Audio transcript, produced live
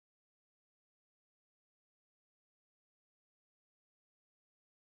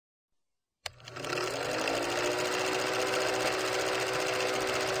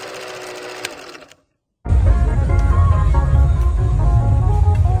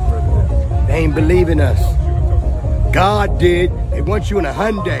ain't believe in us. God did. They want you in a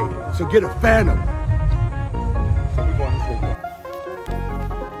Hyundai, so get a Phantom.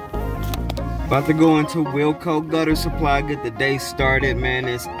 About to go into Wilco Gutter Supply, get the day started, man.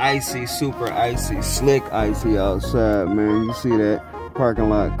 It's icy, super icy, slick icy outside, man. You see that parking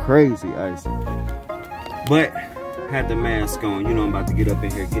lot, crazy icy. But had the mask on. You know I'm about to get up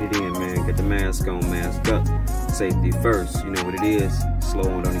in here, get it in, man. Get the mask on, mask up. Safety first. You know what it is.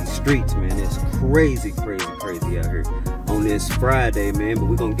 Slowing on these streets, man. It's crazy, crazy, crazy out here on this Friday, man. But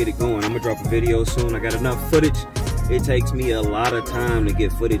we're gonna get it going. I'm gonna drop a video soon. I got enough footage. It takes me a lot of time to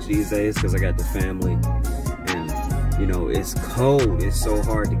get footage these days because I got the family. And, you know, it's cold. It's so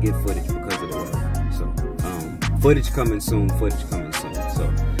hard to get footage because of the weather. So, footage coming soon. Footage coming soon. So,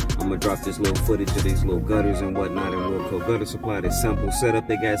 I'm gonna drop this little footage of these little gutters and whatnot in Wilco Gutter Supply. This simple setup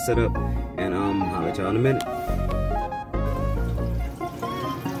they got set up. And, I'll let y'all in a minute.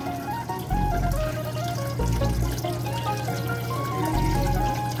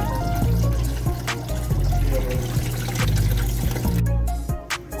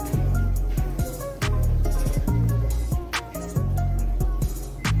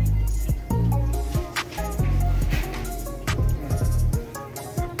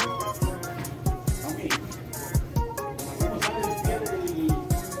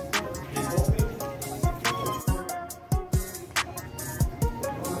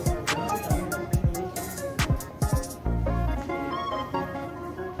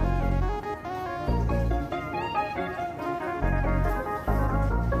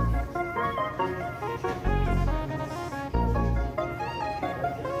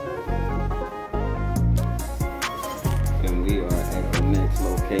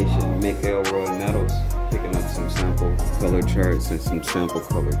 Mick Elroy Metals, picking up some sample color charts and some sample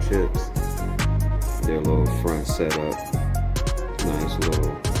color chips. Their little front setup,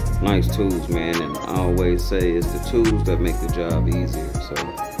 nice tools, man. And I always say it's the tools that make the job easier. So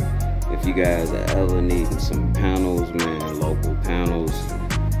if you guys are ever needing some panels, man, local panels,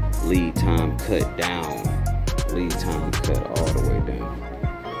 lead time cut down, lead time cut all the way down.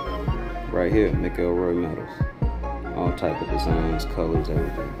 Right here, Mick Elroy Metals. All type of designs, colors,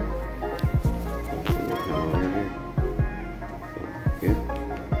 everything.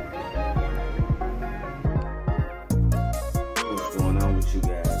 What's going on with you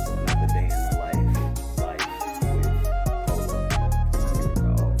guys? Another day in the life with Polo here at the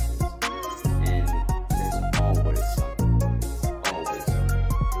office. And there's always something. Always something.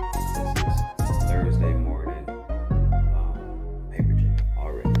 This is Thursday morning. Paper Jam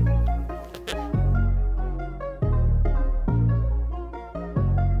already.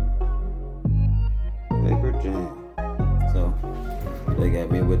 Paper Jam. So they got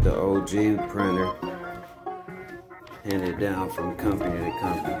me with the OG printer, handed down from company to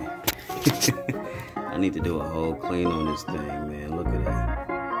company. I need to do a whole clean on this thing, man. Look at that.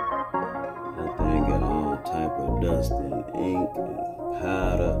 That thing got all type of dust and ink and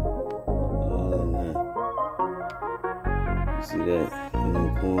powder, all in there. You see that in the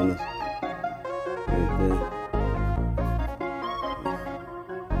corners right there?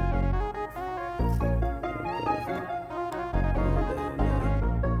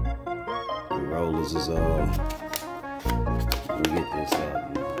 Rollers is all. Let me get this out.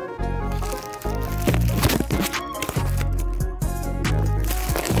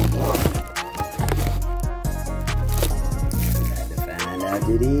 Got to find out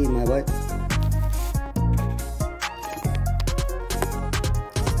did he, my boy.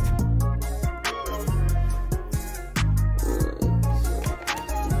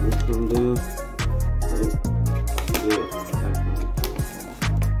 This come down. Yeah.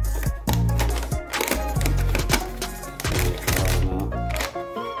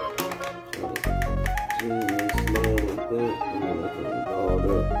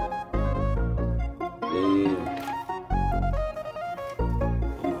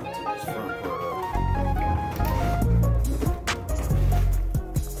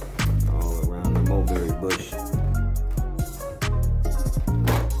 Bush.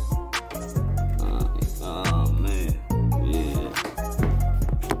 Oh man, yeah.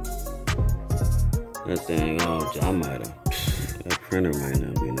 That thing all, I might have, that printer might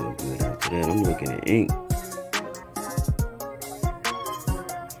not be no good after that. I'm looking at ink.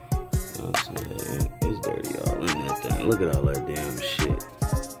 Oh, see that ink, it's dirty all in that thing. Look at all that damn shit.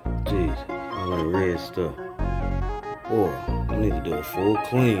 Jeez, all that red stuff. Boy, I need to do a full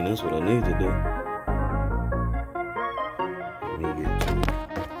clean. That's what I need to do.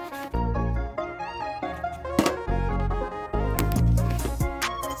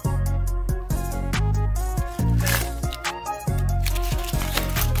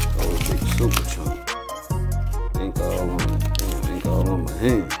 super chunk. Ink all on it. Damn, ink all on my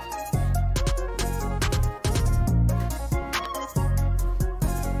hands.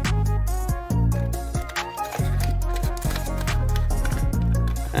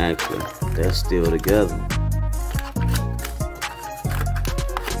 Actually, that's still together.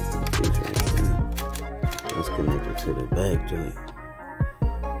 Let's connect it to the back joint.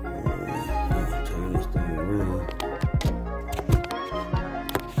 Turn this thing around.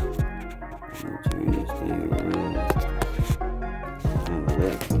 Turn this thing around. Turn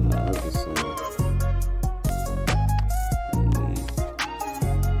that from the other side.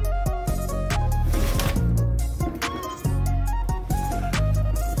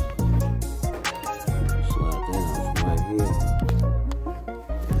 Slide that off right here.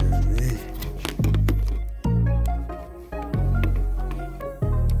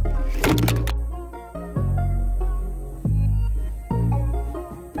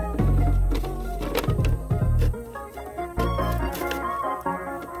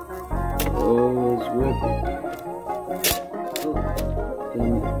 Oh, it's ripping. Oh,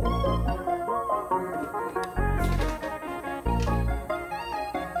 damn it.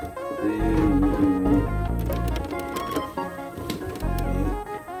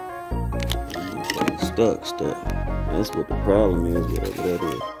 Stuck. That's what the problem is, whatever that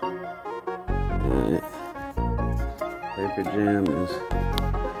is. Alright. Paper jam is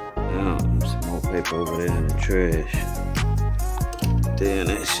out. Some more paper over there in the trash. Damn,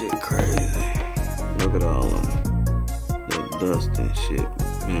 that shit crazy. Look at all of them. That dust and shit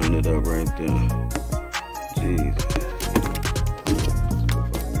mounted up right there. Jesus.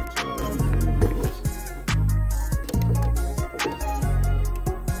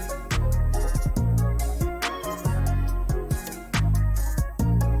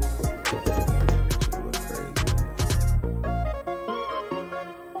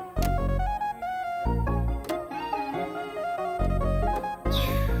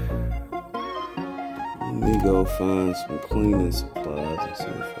 Let me go find some cleaning supplies and see if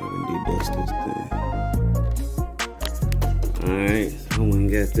I can de-dust this thing. Alright, I went and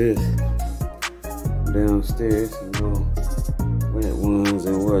got this downstairs, some little wet ones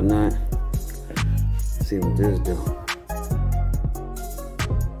and whatnot. See what this do.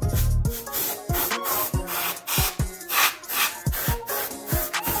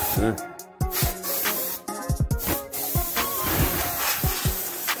 Huh?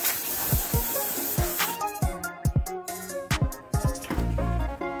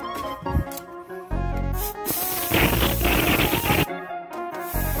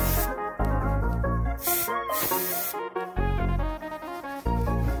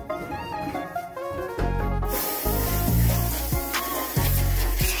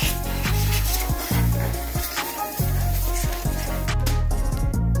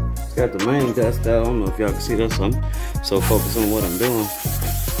 Got the main test out. I don't know if y'all can see that. So I'm so focused on what I'm doing.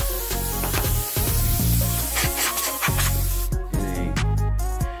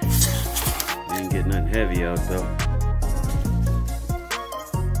 Ain't get nothing heavy out though.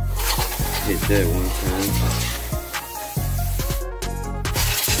 Hit that one time.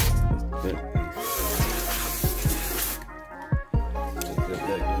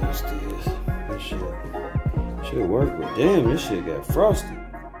 That shit worked, but damn, this shit got frosty.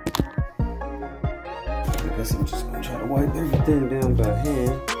 I guess I'm just gonna try to wipe everything down by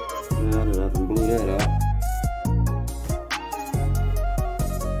hand. Now that I done blew that out.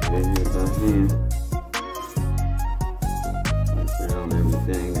 Then here by hand. Wipe down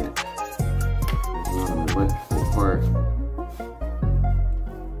everything that is not an electrical part.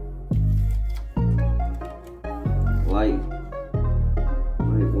 Light.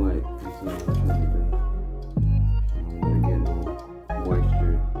 White. That's what I'm trying to do. I don't want to get no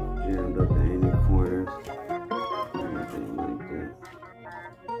moisture jammed up in any corners.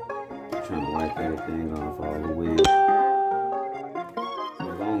 Trying to wipe everything off, all the wheels. So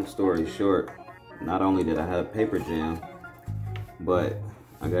long story short, not only did I have paper jam, but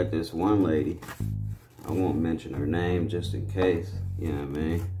I got this one lady. I won't mention her name just in case. You know what I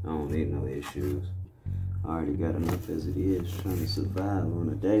mean? I don't need no issues. I already got enough as it is, trying to survive on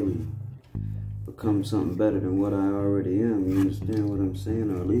a daily. Become something better than what I already am. You understand what I'm saying?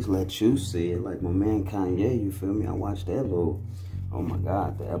 Or at least let you see it. Like my man Kanye, you feel me? I watched that little, oh my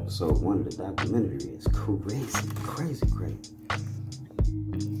God, the episode 1 of the documentary is crazy.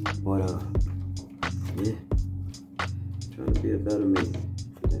 But yeah, trying to be a better me.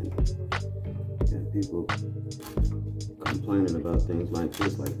 And got people complaining about things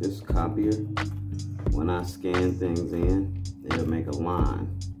like this copier. When I scan things in, it'll make a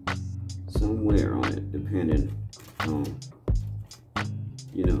line somewhere on it, depending on,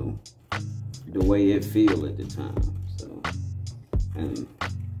 you know, the way it feel at the time. So, and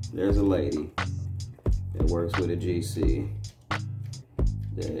there's a lady that works with a GC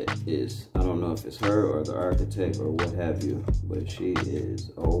that is, I don't know if it's her or the architect or what have you, but she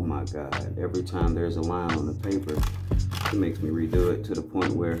is, oh my God, every time there's a line on the paper, she makes me redo it to the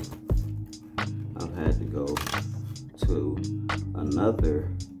point where I've had to go to another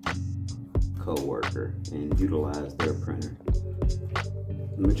co-worker and utilize their printer.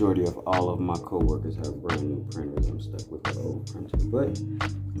 The majority of all of my co-workers have brand new printers. I'm stuck with the old printer, but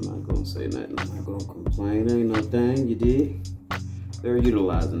I'm not gonna say nothing. I'm not gonna complain. Ain't no thing, you dig? They're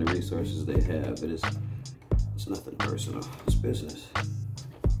utilizing the resources they have, but it's nothing personal. It's business,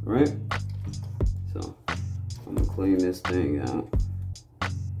 all right? So I'm gonna clean this thing out.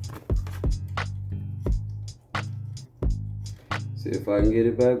 See if I can get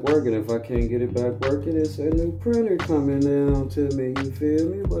it back working. If I can't get it back working, it's a new printer coming down to me, you feel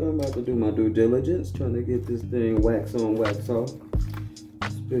me? But I'm about to do my due diligence, trying to get this thing wax on, wax off.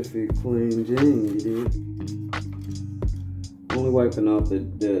 Spiffy, clean, Jane, you dig? Only wiping off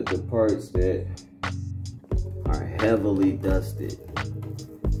the parts that are heavily dusted.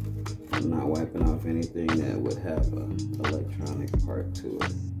 I'm not wiping off anything that would have an electronic part to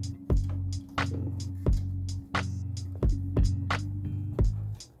it. So.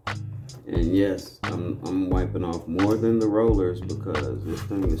 And yes, I'm wiping off more than the rollers because this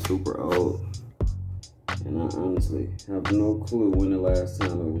thing is super old. And I honestly have no clue when the last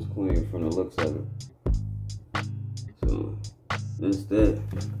time it was clean from the looks of it. So instead,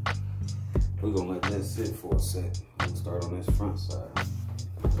 we're gonna let that sit for a sec. I'm gonna start on this front side.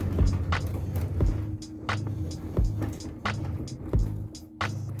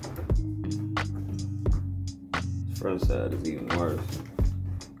 This front side is even worse.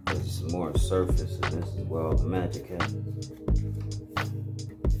 It's more surface, and this is where all the magic happens.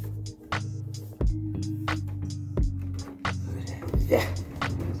 Yeah.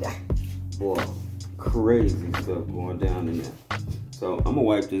 Boy, crazy stuff going down in there. So I'm gonna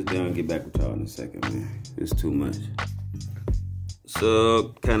wipe this down and get back with y'all in a second, man. It's too much.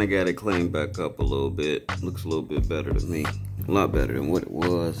 So kind of got it cleaned back up a little bit. Looks a little bit better to me. A lot better than what it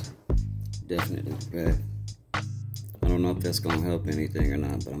was. Definitely bad. I don't know if that's gonna help anything or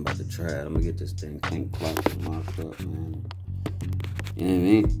not, but I'm about to try it. I'm gonna get this thing clean, clocked and locked up, man. You know what I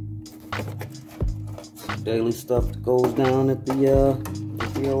mean? Some daily stuff that goes down at the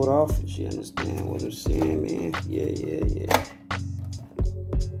old office. You understand what I'm saying, man? Yeah.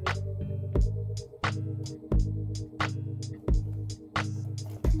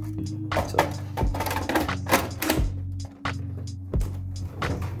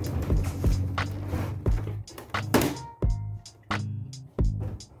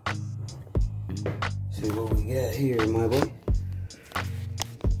 See what we got here, my boy.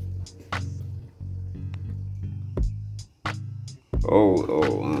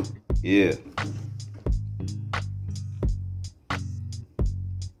 Yeah.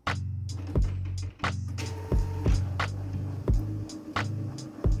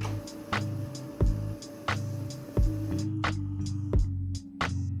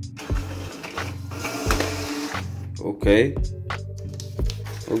 Okay.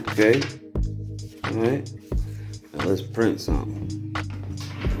 All right. Now let's print something.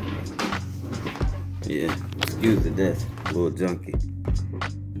 Yeah. Excuse the desk. A little junky.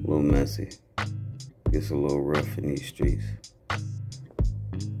 A little messy. Gets a little rough in these streets.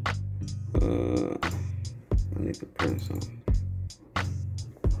 I need to print something.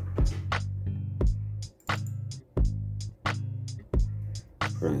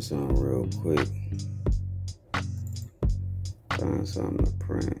 Print something real quick. Find something to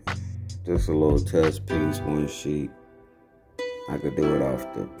print. Just a little test piece, one sheet. I could do it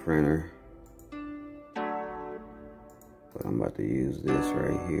off the printer. But I'm about to use this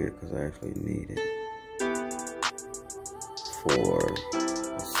right here because I actually need it for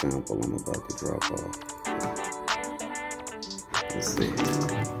a sample I'm about to drop off. Let's see.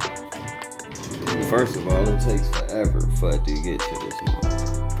 First of all, it takes forever for it to get to this moment.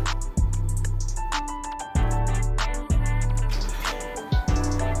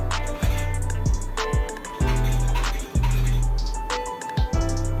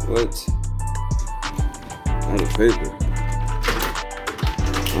 What? Out of paper.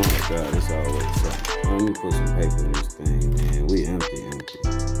 Oh my God, it's always so. Let me put some paper in this thing, man. We empty.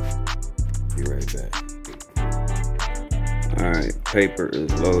 Be right back. Alright, paper is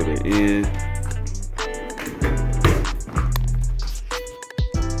loaded in.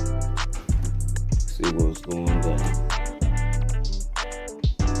 See what's going down.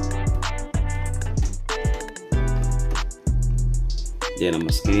 Then I'm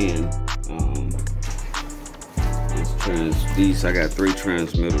gonna scan I got 3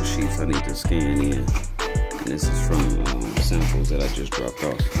 transmittal sheets I need to scan in. And this is from samples that I just dropped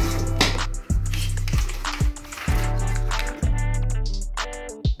off.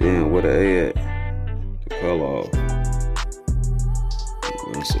 Then what I add the color off.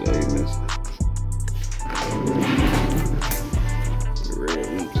 What's the A missing? The red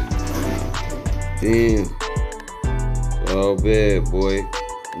ink. Damn. It's all bad, boy.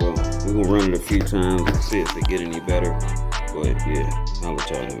 Well, we're gonna run it a few times and see if it get any better. But yeah, I'll let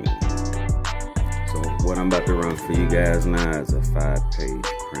y'all in a minute. So what I'm about to run for you guys now is a 5-page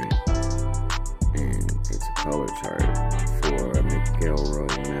print. And it's a color chart for McElroy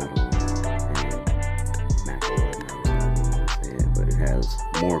metal and McElroy metal, I don't know what I said, but it has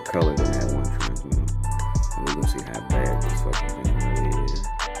more color than that one transmittal. And we're gonna see how bad this fucking thing really is.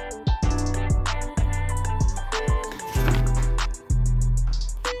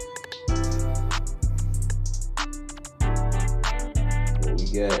 What we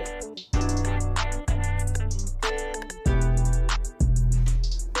got?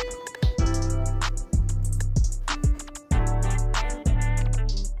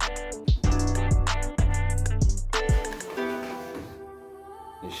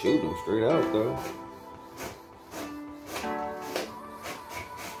 Shoot them straight out though.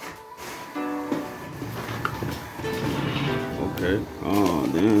 Okay. Oh,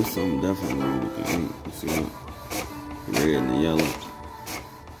 there's something definitely wrong with the ink. You see that? The red and the yellow.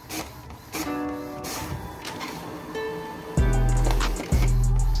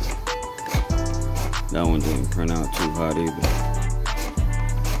 That one didn't print out too hot either.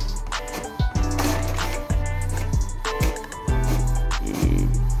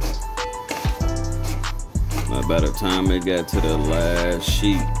 By the time it got to the last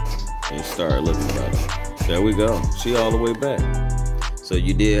sheet, it started looking better. There we go. She all the way back. So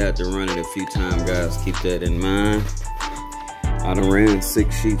you did have to run it a few times, guys. Keep that in mind. I done ran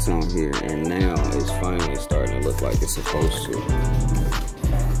 6 sheets on here, and now it's finally starting to look like it's supposed to.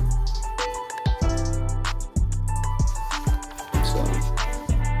 So,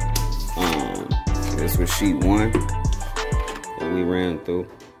 this was sheet 1 that we ran through.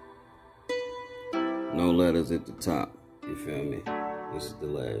 No letters at the top, you feel me? This is the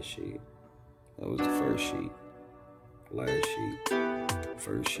last sheet. That was the first sheet. Last sheet,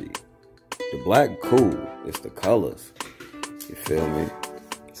 first sheet. The black cool, it's the colors, you feel me?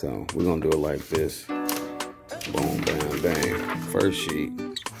 So we're gonna do it like this. Boom, bam, bang. First sheet.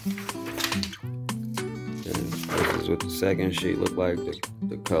 And this is what the second sheet look like.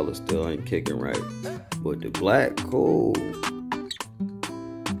 The color still ain't kicking right. But the black cool.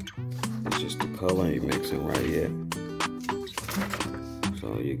 Just the color ain't mixing right yet.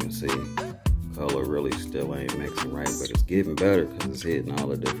 So you can see color really still ain't mixing right, but it's getting better because it's hitting all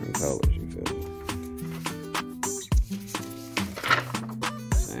the different colors, you feel me?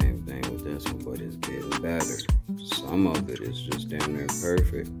 Same thing with this one, but it's getting better. Some of it is just damn near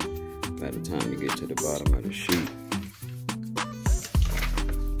perfect by the time you get to the bottom of the sheet.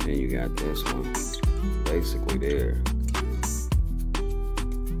 And you got this one basically there.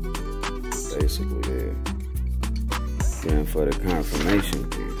 Basically there. Then for the confirmation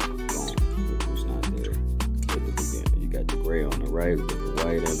piece, boom, which was not there at the beginning. You got the gray on the right with the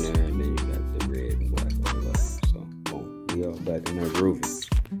white in there, and then you got the red and black on the left. So boom, we all back in there grooving.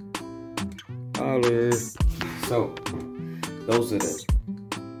 Holler. So those are the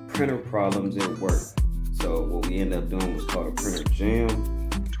printer problems at work. So what we ended up doing was called a printer jam.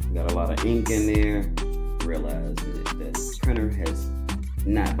 We got a lot of ink in there. Realized that the printer has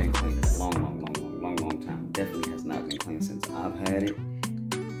not been cleaned in a long time. Definitely has not been cleaned since I've had it.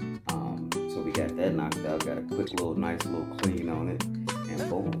 So we got that knocked out. Got a quick little, nice little clean on it, and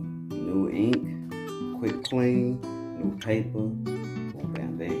boom, new ink, quick clean, new paper, boom,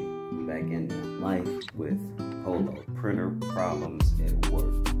 bam, bam, back in life with Polo printer problems at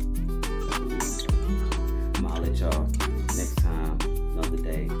work. I'll let y'all next time. Another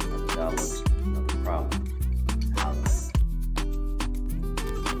day, another dollar, another problem.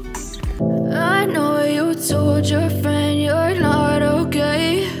 I know you told your friend you're not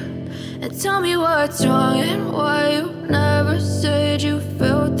okay, and tell me what's wrong and why you never said you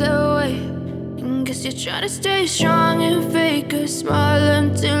felt that way. And guess you're trying to stay strong and fake a smile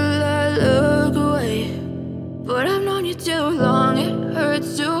until I look away. But I've known you too long, it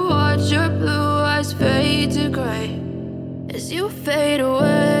hurts to watch your blue eyes fade to gray as you fade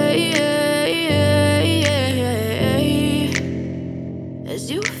away,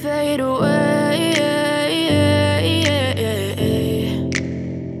 as you fade away.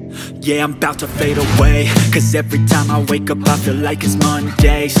 Yeah, I'm about to fade away, cause every time I wake up I feel like it's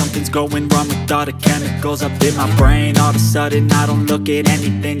Monday. Something's going wrong with all the chemicals up in my brain. All of a sudden I don't look at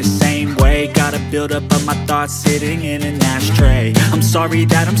anything the same way. Gotta build up of my thoughts sitting in an ashtray. I'm sorry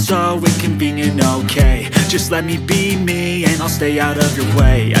that I'm so inconvenient, okay. Just let me be me and I'll stay out of your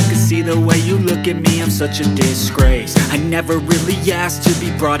way. I can see the way you look at me, I'm such a disgrace. I never really asked to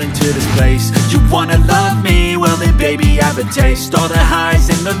be brought into this place. You wanna love me? Well then baby, have a taste. All the highs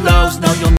and the lows, no you'll